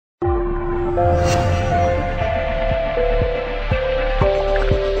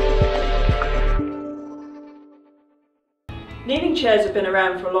Kneeling chairs have been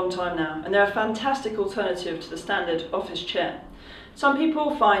around for a long time now, and they're a fantastic alternative to the standard office chair. Some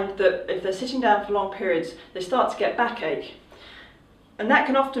people find that if they're sitting down for long periods, they start to get backache. And that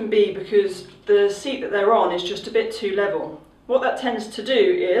can often be because the seat that they're on is just a bit too level. What that tends to do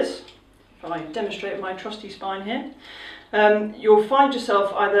is, if I demonstrate my trusty spine here, you'll find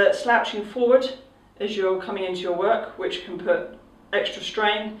yourself either slouching forward as you're coming into your work, which can put extra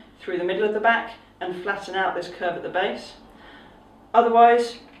strain through the middle of the back and flatten out this curve at the base.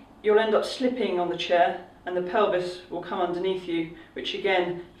 Otherwise, you'll end up slipping on the chair and the pelvis will come underneath you, which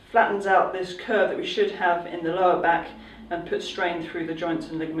again flattens out this curve that we should have in the lower back and puts strain through the joints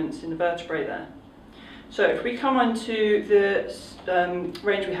and ligaments in the vertebrae there. So if we come on to the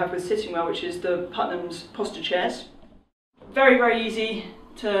range we have with sitting well, which is the Putnam's posture chairs. Very, very easy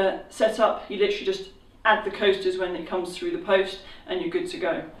to set up. You literally just add the coasters when it comes through the post and you're good to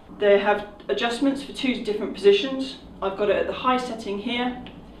go. They have adjustments for two different positions. I've got it at the high setting here.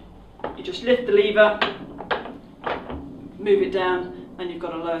 You just lift the lever, move it down, and you've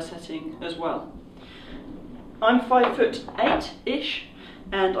got a lower setting as well. I'm 5'8"-ish,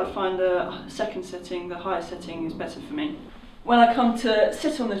 and I find the second setting, the higher setting, is better for me. When I come to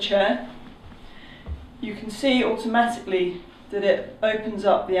sit on the chair, you can see automatically that it opens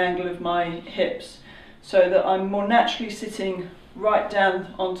up the angle of my hips so that I'm more naturally sitting right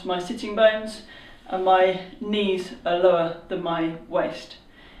down onto my sitting bones and my knees are lower than my waist.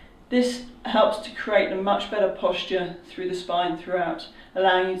 This helps to create a much better posture through the spine throughout,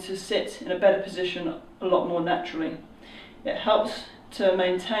 allowing you to sit in a better position a lot more naturally. It helps to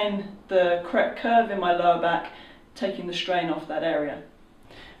maintain the correct curve in my lower back, taking the strain off that area.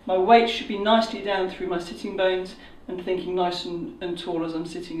 My weight should be nicely down through my sitting bones and thinking nice and tall as I'm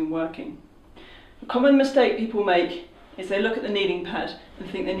sitting and working. A common mistake people make is they look at the kneeling pad and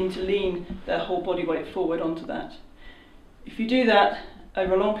think they need to lean their whole body weight forward onto that. If you do that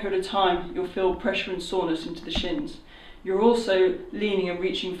over a long period of time, you'll feel pressure and soreness into the shins. You're also leaning and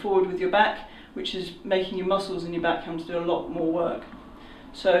reaching forward with your back, which is making your muscles in your back have to do a lot more work.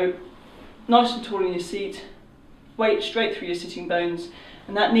 So nice and tall in your seat, weight straight through your sitting bones,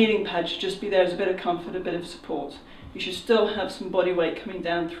 and that kneeling pad should just be there as a bit of comfort, a bit of support. You should still have some body weight coming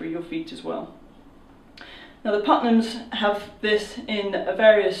down through your feet as well. Now the Putnams have this in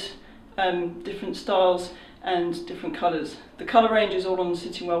various different styles and different colours. The colour range is all on the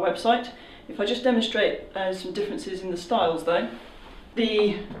Sitting Well website. If I just demonstrate some differences in the styles though.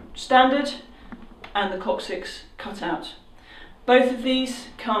 The standard and the coccyx cut out. Both of these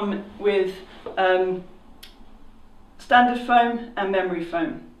come with standard foam and memory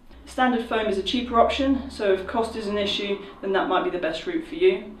foam. Standard foam is a cheaper option, so if cost is an issue, then that might be the best route for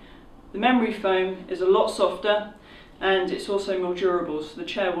you. The memory foam is a lot softer and it's also more durable, so the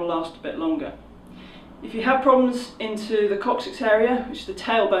chair will last a bit longer. If you have problems into the coccyx area, which is the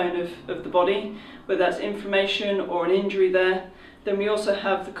tailbone of the body, whether that's inflammation or an injury there, then we also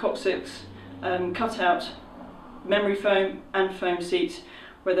have the coccyx cut out memory foam and foam seat,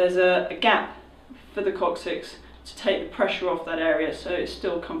 where there's a gap for the coccyx to take the pressure off that area so it's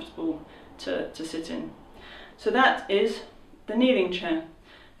still comfortable to sit in. So that is the kneeling chair.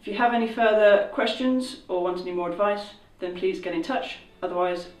 If you have any further questions or want any more advice, then please get in touch.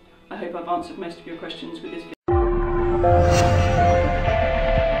 Otherwise, I hope I've answered most of your questions with this video.